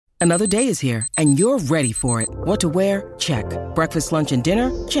Another day is here, and you're ready for it. What to wear? Check. Breakfast, lunch, and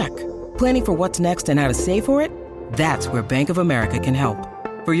dinner? Check. Planning for what's next and how to save for it? That's where Bank of America can help.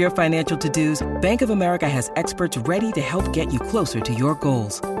 For your financial to-dos, Bank of America has experts ready to help get you closer to your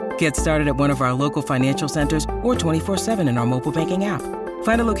goals. Get started at one of our local financial centers or 24/7 in our mobile banking app.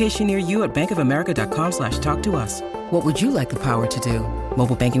 Find a location near you at bankofamerica.com/talktous. What would you like the power to do?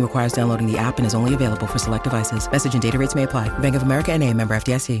 Mobile banking requires downloading the app and is only available for select devices. Message and data rates may apply. Bank of America N.A., member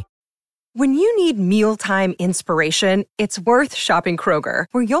FDIC. When you need mealtime inspiration, it's worth shopping Kroger,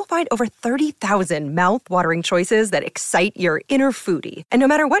 where you'll find over 30,000 mouth-watering choices that excite your inner foodie. And no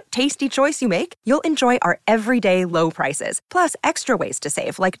matter what tasty choice you make, you'll enjoy our everyday low prices, plus extra ways to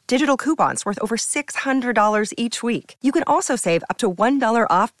save, like digital coupons worth over $600 each week. You can also save up to $1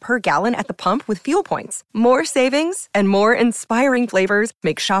 off per gallon at the pump with fuel points. More savings and more inspiring flavors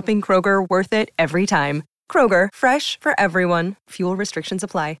make shopping Kroger worth it every time. Kroger, fresh for everyone. Fuel restrictions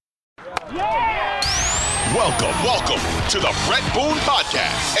apply. Welcome to the Bret Boone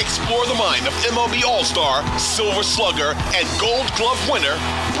Podcast. Explore the mind of MLB All-Star, Silver Slugger, and Gold Glove winner,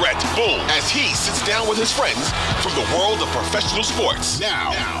 Bret Boone, as he sits down with his friends from the world of professional sports.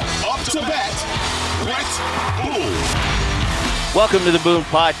 Now up to bat, Bret Boone. Welcome to the Boone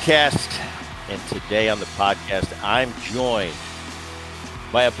Podcast. And today on the podcast, I'm joined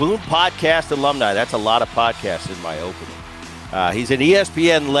by a Boone Podcast alumni. That's a lot of podcasts in my opening. He's an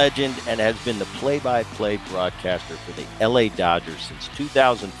ESPN legend and has been the play-by-play broadcaster for the LA Dodgers since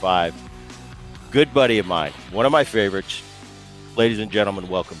 2005. Good buddy of mine, one of my favorites. Ladies and gentlemen,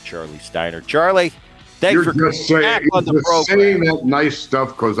 welcome Charlie Steiner. Charlie, thanks for coming back on the program. Saying that nice stuff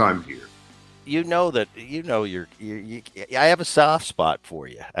because I'm here. You know that I have a soft spot for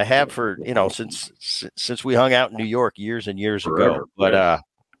you. I have for since we hung out in New York years and years ago. But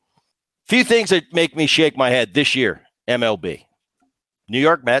few things that make me shake my head this year. MLB, New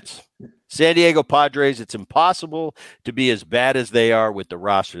York Mets, San Diego Padres. It's impossible to be as bad as they are with the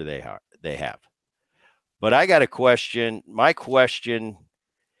roster they have. But I got a question. My question,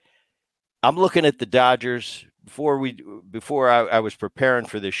 I'm looking at the Dodgers before I was preparing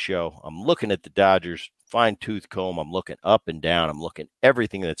for this show. I'm looking at the Dodgers, fine-tooth comb. I'm looking up and down. I'm looking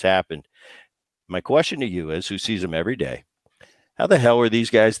everything that's happened. My question to you is, who sees them every day, how the hell are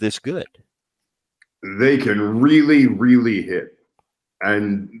these guys this good? They can really, really hit.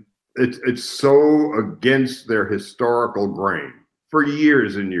 And it's so against their historical grain for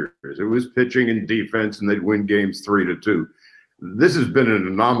years and years. It was pitching and defense, and they'd win games 3-2. This has been an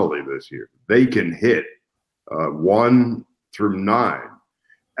anomaly this year. They can hit 1 through 9.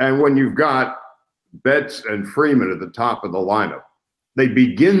 And when you've got Betts and Freeman at the top of the lineup, they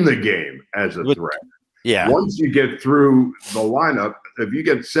begin the game as a threat. Yeah. Once you get through the lineup, if you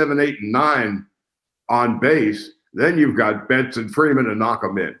get 7, 8, and 9 on base, then you've got Betts and Freeman to knock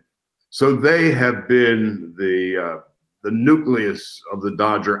them in. So they have been the nucleus of the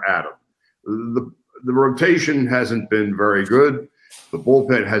Dodger atom. The rotation hasn't been very good. The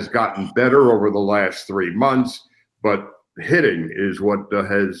bullpen has gotten better over the last 3 months, but hitting is what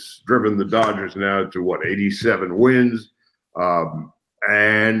has driven the Dodgers now to 87 wins.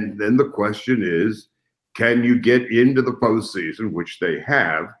 And then the question is, can you get into the postseason, which they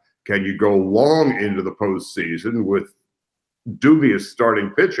have? Can you go long into the postseason with dubious starting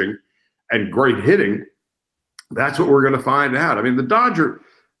pitching and great hitting? That's what we're going to find out. I mean, the Dodger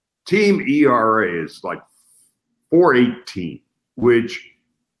team ERA is like 4.18, which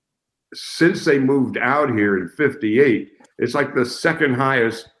since they moved out here in 58, it's like the second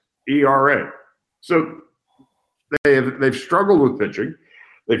highest ERA. So they've struggled with pitching.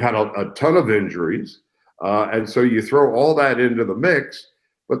 They've had a ton of injuries. And so you throw all that into the mix.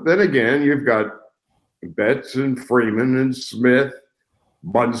 But then again, you've got Betts and Freeman and Smith,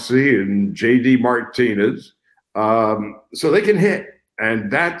 Muncy and J.D. Martinez. So they can hit. And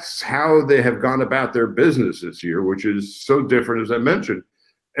that's how they have gone about their business this year, which is so different, as I mentioned,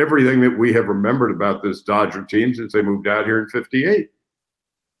 everything that we have remembered about this Dodger team since they moved out here in 58.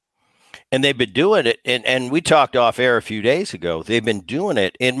 And they've been doing it, and we talked off air a few days ago. They've been doing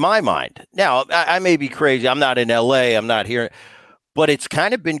it, in my mind. Now, I may be crazy. I'm not in L.A. I'm not here. But it's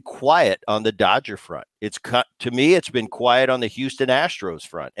kind of been quiet on the Dodger front. To me, it's been quiet on the Houston Astros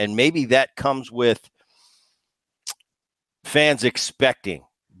front. And maybe that comes with fans expecting,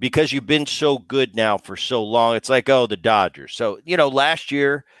 because you've been so good now for so long. It's like, oh, the Dodgers. So, last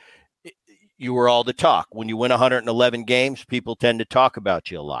year you were all the talk. When you win 111 games, people tend to talk about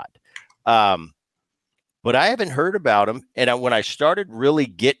you a lot. But I haven't heard about them. And when I started really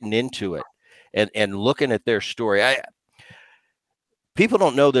getting into it and looking at their story, people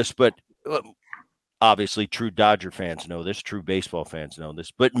don't know this, but obviously true Dodger fans know this, true baseball fans know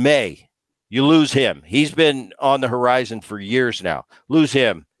this, but May, you lose him. He's been on the horizon for years now. Lose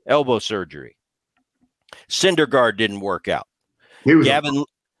him, elbow surgery. Syndergaard didn't work out. He was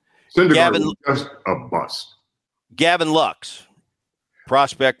Syndergaard was just a bust. Gavin Lux,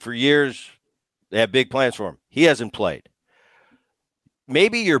 prospect for years. They have big plans for him. He hasn't played.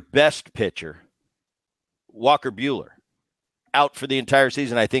 Maybe your best pitcher, Walker Buehler, out for the entire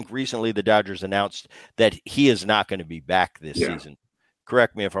season. I think recently the Dodgers announced that he is not going to be back this season.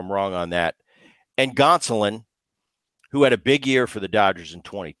 Correct me if I'm wrong on that. And Gonsolin, who had a big year for the Dodgers in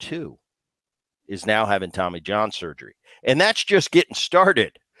 22, is now having Tommy John surgery. And that's just getting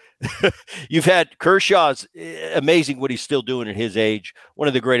started. You've had Kershaw's amazing what he's still doing at his age, one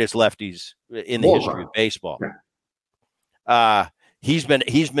of the greatest lefties in the history of baseball. He's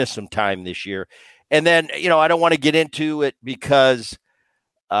missed some time this year. And then, I don't want to get into it because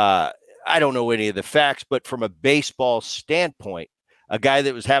I don't know any of the facts, but from a baseball standpoint, a guy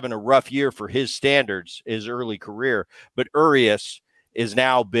that was having a rough year for his standards, his early career, but Urias is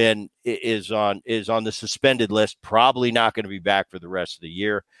now is on the suspended list, probably not going to be back for the rest of the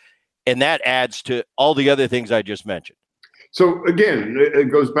year. And that adds to all the other things I just mentioned. So again,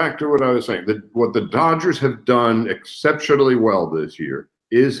 it goes back to what I was saying, that what the Dodgers have done exceptionally well this year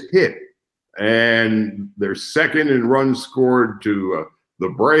is hit. And they're second in runs scored to the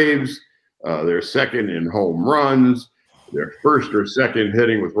Braves. They're second in home runs. They're first or second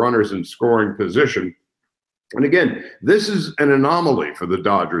hitting with runners in scoring position. And again, this is an anomaly for the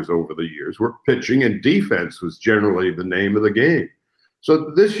Dodgers over the years, where pitching and defense was generally the name of the game.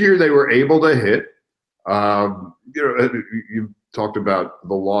 So this year they were able to hit. You talked about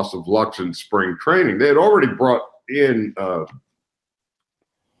the loss of Lux in spring training. They had already brought in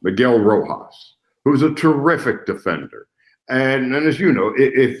Miguel Rojas, who's a terrific defender. And as you know,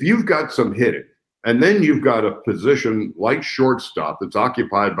 if you've got some hitting, and then you've got a position like shortstop that's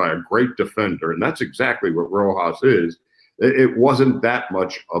occupied by a great defender, and that's exactly what Rojas is, it wasn't that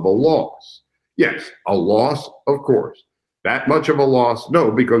much of a loss. Yes, a loss, of course. That much of a loss? No,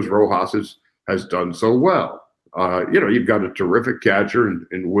 because Rojas has done so well. You've got a terrific catcher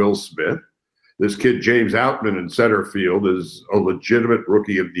in Will Smith. This kid, James Outman, in center field is a legitimate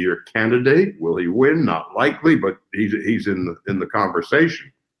Rookie of the Year candidate. Will he win? Not likely, but he's in the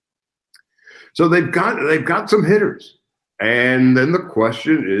conversation. So they've got some hitters. And then the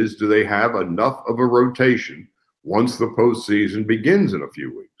question is, do they have enough of a rotation once the postseason begins in a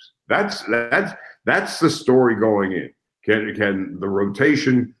few weeks? That's the story going in. Can the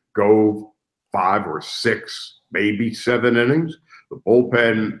rotation go 5 or 6, maybe 7 innings? The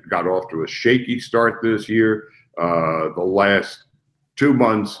bullpen got off to a shaky start this year. The last 2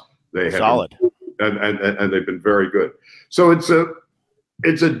 months they have solid, and they've been very good. So it's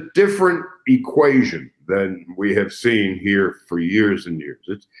a different equation than we have seen here for years and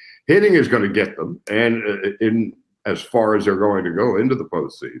years. Hitting is going to get them, and in as far as they're going to go into the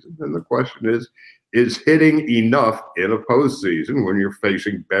postseason. And the question is hitting enough in a postseason when you're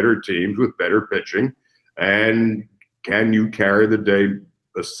facing better teams with better pitching? And can you carry the day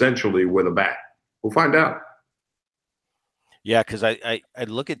essentially with a bat? We'll find out. Yeah, because I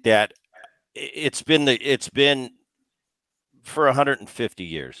look at that. It's been for 150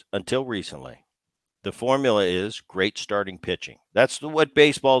 years until recently. The formula is great starting pitching. That's what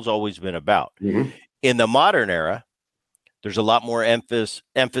baseball's always been about. Mm-hmm. In the modern era, there's a lot more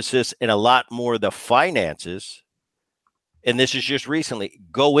emphasis and a lot more the finances. And this is just recently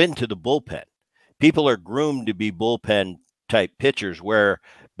go into the bullpen. People are groomed to be bullpen type pitchers, where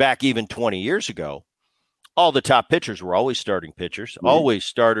back even 20 years ago, all the top pitchers were always starting pitchers, mm-hmm. always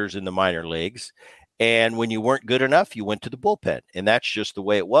starters in the minor leagues. And when you weren't good enough, you went to the bullpen. And that's just the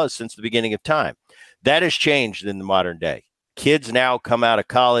way it was since the beginning of time. That has changed in the modern day. Kids now come out of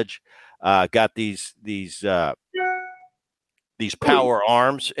college, got these power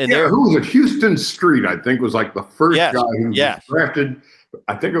arms. And who was it? Houston Street, I think, was like the first guy who was drafted.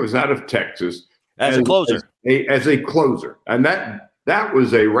 I think it was out of Texas. As a closer. As a closer. And that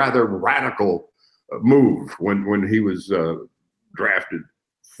was a rather radical move when he was drafted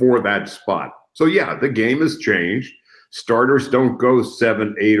for that spot. So, the game has changed. Starters don't go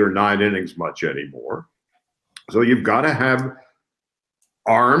 7, 8, or 9 innings much anymore. So you've got to have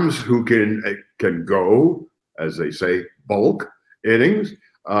arms who can go, as they say, bulk innings.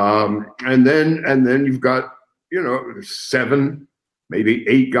 And then you've got, 7, maybe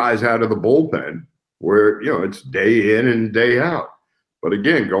 8 guys out of the bullpen where, it's day in and day out. But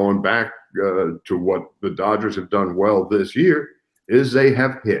again, going back to what the Dodgers have done well this year is they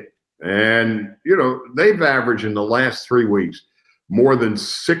have hit. And, they've averaged in the last 3 weeks more than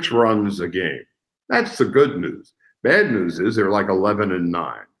 6 runs a game. That's the good news. Bad news is they're like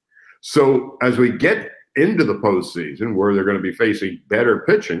 11-9. So as we get into the postseason where they're going to be facing better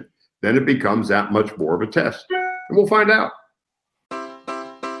pitching, then it becomes that much more of a test. And we'll find out.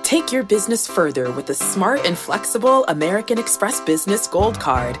 Take your business further with the smart and flexible American Express Business Gold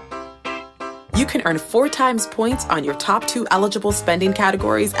Card. You can earn 4 times points on your top 2 eligible spending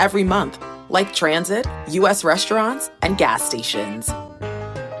categories every month, like transit, U.S. restaurants, and gas stations.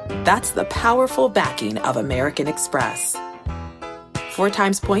 That's the powerful backing of American Express. 4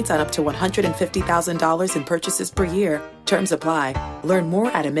 times points on up to $150,000 in purchases per year. Terms apply. Learn more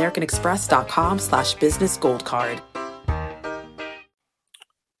at americanexpress.com/businessgoldcard.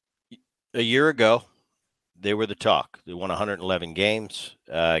 A year ago, they were the talk. They won 111 games,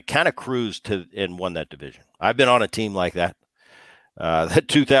 kind of cruised to and won that division. I've been on a team like that. That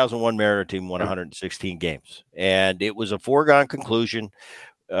 2001 Mariner team won 116 games, and it was a foregone conclusion.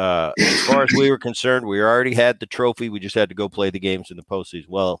 As far as we were concerned, we already had the trophy. We just had to go play the games in the postseason.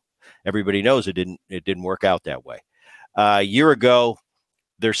 Well, everybody knows it didn't work out that way. A year ago,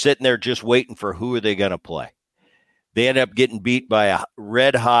 they're sitting there just waiting for who are they going to play. They end up getting beat by a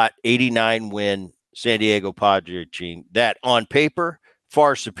red-hot 89-win San Diego Padres team that, on paper,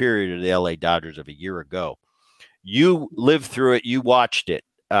 far superior to the LA Dodgers of a year ago. You lived through it. You watched it.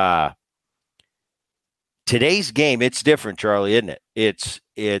 Today's game, it's different, Charlie, isn't it?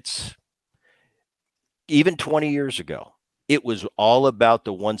 It's even 20 years ago, it was all about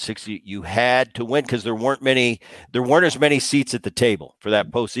the 160. You had to win because there weren't as many seats at the table for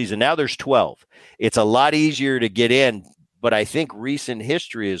that postseason. Now there's 12. It's a lot easier to get in, but I think recent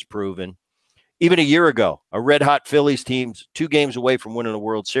history has proven, even a year ago, a red-hot Phillies team's 2 games away from winning a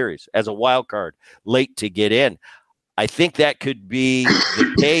World Series as a wild card, late to get in. I think that could be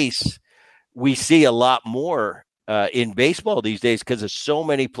the case. We see a lot more in baseball these days because of so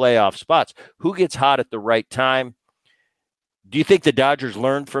many playoff spots. Who gets hot at the right time? Do you think the Dodgers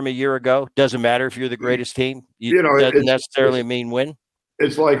learned from a year ago? Doesn't matter if you're the greatest team. Doesn't necessarily mean win.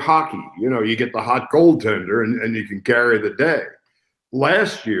 It's like hockey. You get the hot goaltender and you can carry the day.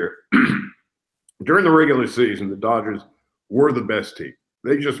 Last year, during the regular season, the Dodgers were the best team.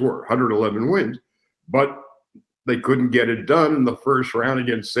 They just were, 111 wins. But they couldn't get it done in the first round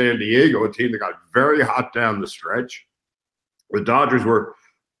against San Diego, a team that got very hot down the stretch. The Dodgers were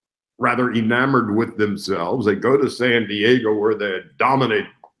rather enamored with themselves. They go to San Diego where they had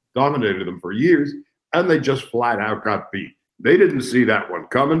dominated them for years, and they just flat out got beat. They didn't see that one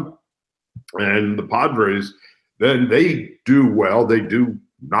coming. And the Padres, then they do well. They do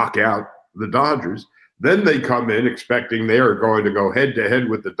knock out the Dodgers. Then they come in expecting they are going to go head-to-head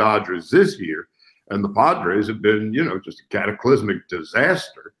with the Dodgers this year. And the Padres have been, just a cataclysmic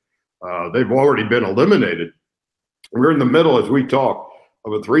disaster. They've already been eliminated. We're in the middle, as we talk,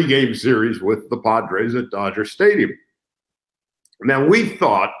 of a 3-game series with the Padres at Dodger Stadium. Now, we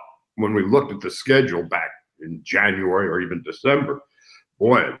thought when we looked at the schedule back in January or even December,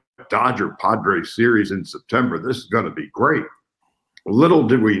 boy, Dodger-Padres series in September, this is going to be great. Little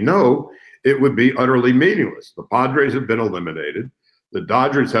did we know it would be utterly meaningless. The Padres have been eliminated. The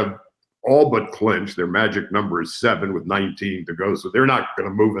Dodgers have all but clinched. Their magic number is 7 with 19 to go. So they're not going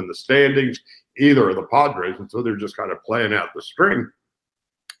to move in the standings, either of the Padres. And so they're just kind of playing out the string.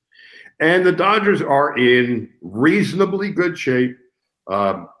 And the Dodgers are in reasonably good shape.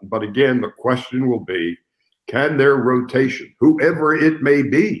 But again, the question will be, can their rotation, whoever it may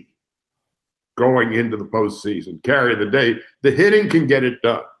be, going into the postseason, carry the day? The hitting can get it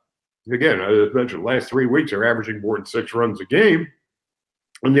done. Again, as I mentioned, the last 3 weeks are averaging more than 6 runs a game.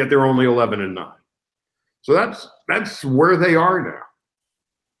 And yet they're only 11-9. So that's where they are now.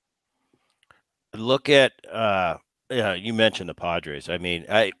 Look at you mentioned the Padres. I mean,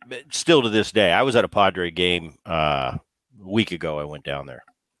 I still to this day, I was at a Padre game a week ago. I went down there,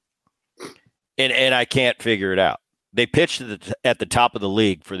 and I can't figure it out. They pitched at the top of the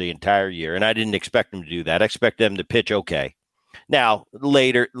league for the entire year, and I didn't expect them to do that. I expect them to pitch okay. Now,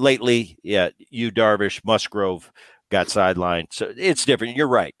 lately, Yu Darvish, Musgrove got sidelined. So it's different. You're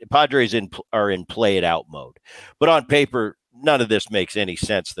right. The Padres are in play it out mode. But on paper, none of this makes any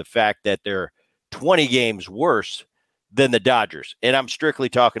sense. The fact that they're 20 games worse than the Dodgers. And I'm strictly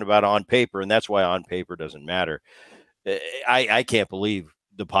talking about on paper, and that's why on paper doesn't matter. I can't believe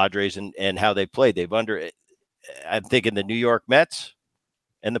the Padres and how they played. I'm thinking the New York Mets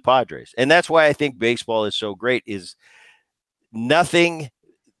and the Padres. And that's why I think baseball is so great, is nothing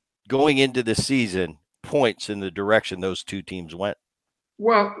going into the season points in the direction those two teams went.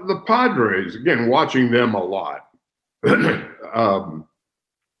 Well, the Padres, again, watching them a lot,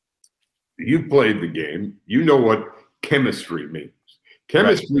 you played the game. You know what chemistry means.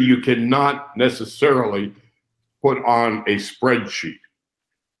 Chemistry you cannot necessarily put on a spreadsheet.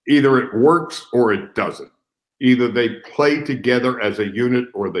 Either it works or it doesn't. Either they play together as a unit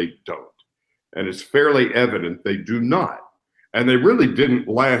or they don't. And it's fairly evident they do not. And they really didn't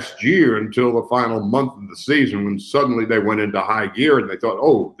last year until the final month of the season, when suddenly they went into high gear and they thought,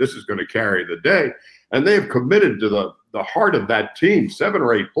 oh, this is going to carry the day. And they have committed to the heart of that team, 7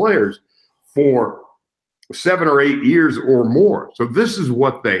 or 8 players, for 7 or 8 years or more. So this is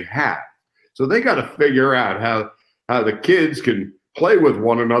what they have. So they got to figure out how the kids can play with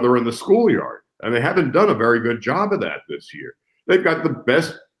one another in the schoolyard. And they haven't done a very good job of that this year. They've got the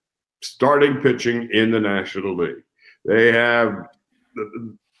best starting pitching in the National League. They have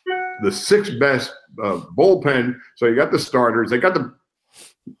the 6th best bullpen. So you got the starters. They got the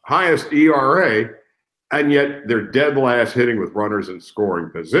highest ERA, and yet they're dead last hitting with runners in scoring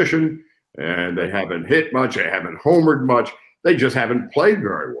position. And they haven't hit much. They haven't homered much. They just haven't played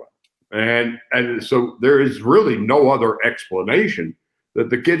very well. And so there is really no other explanation that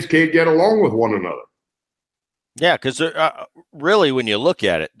the kids can't get along with one another. Yeah, because really, when you look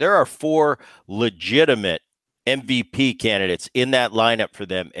at it, there are 4 legitimate MVP candidates in that lineup for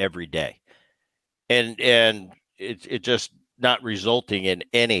them every day. And it just not resulting in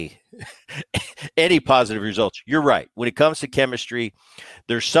any positive results. You're right. When it comes to chemistry,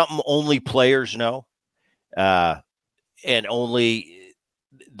 there's something only players know, and only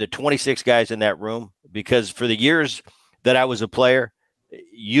the 26 guys in that room, because for the years that I was a player,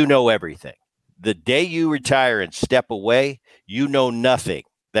 you know everything. The day you retire and step away, you know nothing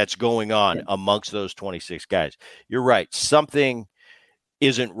that's going on amongst those 26 guys. You're right. Something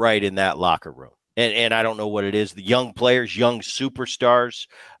isn't right in that locker room. And I don't know what it is. The young players, young superstars,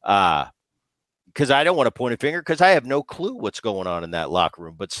 because I don't want to point a finger because I have no clue what's going on in that locker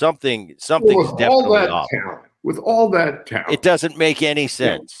room. But something's definitely off. With all that talent, it doesn't make any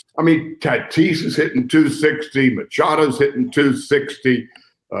sense. I mean, Tatis is hitting 260, Machado's hitting 260,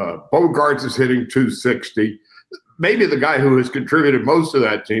 Bogarts is hitting 260. Maybe the guy who has contributed most to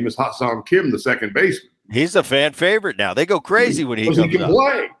that team is Ha-Seong Kim, the second baseman. He's a fan favorite now. They go crazy when he comes can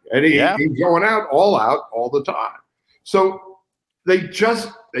play, and he's going out all the time. So they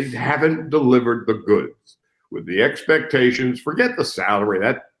haven't delivered the goods with the expectations. Forget the salary.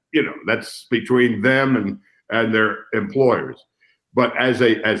 That's between them and their employers. But as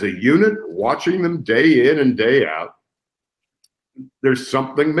a unit, watching them day in and day out, there's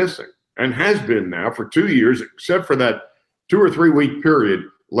something missing, and has been now for 2 years, except for that 2 or 3 week period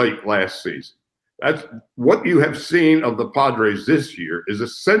late last season. That's what you have seen of the Padres this year is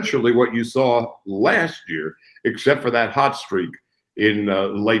essentially what you saw last year, except for that hot streak in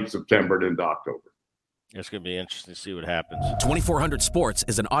late September and into October. It's going to be interesting to see what happens. 2400 Sports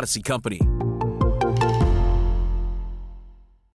is an Odyssey company.